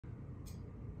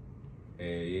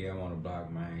Hey, yeah, I'm on the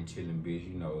block, man. Chilling,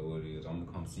 bitch. You know what it is. I'm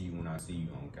gonna come see you when I see you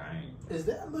on game. Is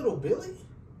that little Billy?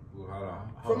 Well, hold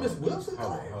on. From Miss Wilson?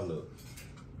 Hold up.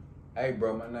 Hey,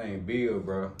 bro, my name Bill,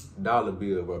 bro. Dollar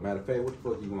Bill, bro. Matter of fact, what the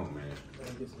fuck you want, man?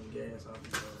 Gotta get some gas off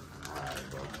the road. Alright,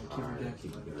 bro.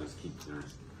 Keep it going. Keep it going.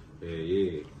 Yeah,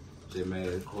 yeah. Just made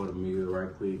a $250,000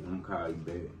 right quick. I'm gonna call you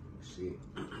back. Shit.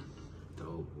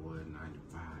 Dope boy,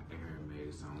 95 Air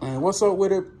Max on. Man, what's up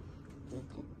with it?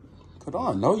 Cause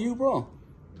I don't know you, bro.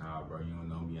 Nah, bro, you don't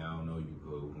know me. I don't know you,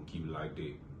 bro. We're gonna keep it like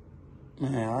that.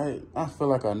 Man, I feel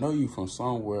like I know you from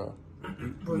somewhere.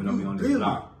 Bro, you know me on this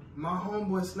block. My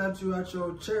homeboy slapped you out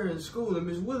your chair in school in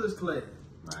Miss Willis' class.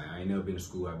 Man, I ain't never been to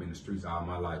school. I've been in the streets all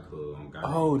my life,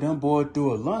 Oh, them boy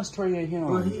threw a lunch tray at him.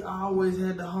 But he always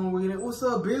had the homework in it. What's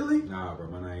up, Billy? Nah, bro,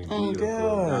 my name Oh, Bill,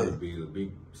 bro. God. Bill,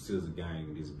 big scissor gang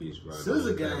in this bitch, bro.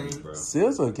 Scissor gang? Bro.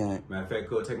 Scissor gang. Matter of fact,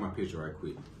 cuz, take my picture right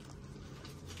quick.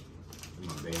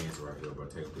 My bands right here, bro.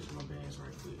 Take a picture of my bands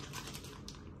right quick.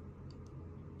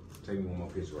 Take me one more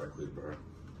picture right quick, bro.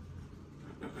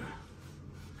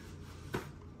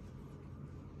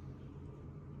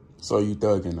 So you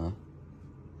thugging, huh?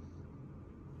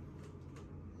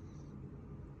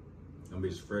 Them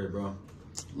bitches fresh, bro.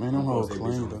 Man, them hoes Post that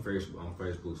clean, bitch though. on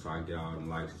Facebook so I get all them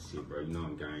likes and shit, bro. You know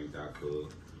I'm ganged out,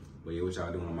 cuz. But yeah, what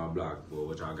y'all doing on my block, boy?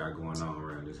 What y'all got going on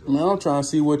around this hill? Man, I'm trying to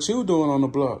see what you doing on the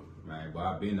block. Man, boy,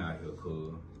 I been out here,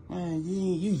 cuz. Man,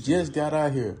 you just got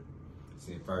out here.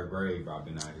 Since 3rd grade, bro, I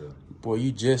been out here. Boy,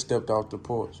 you just stepped off the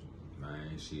porch.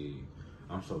 Man, shit.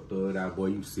 I'm so thugged out, boy.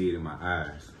 You see it in my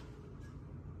eyes.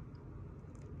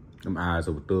 Them eyes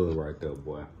of a thug right there,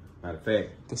 boy. Matter of fact,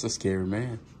 That's a scary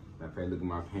man. matter of fact, look at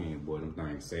my pants, boy. Them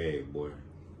things sad, boy.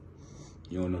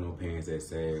 You don't know no pants that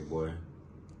sad, boy.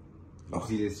 You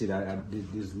see this shit?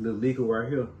 This little liquor right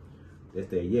here. That's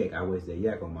that yak. I waste that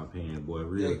yak on my pants, boy.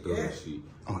 Real thug shit.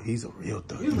 Oh, he's a real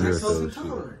thug. You Real lactose thug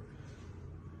intolerant.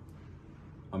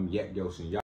 I'm yak yoshin'.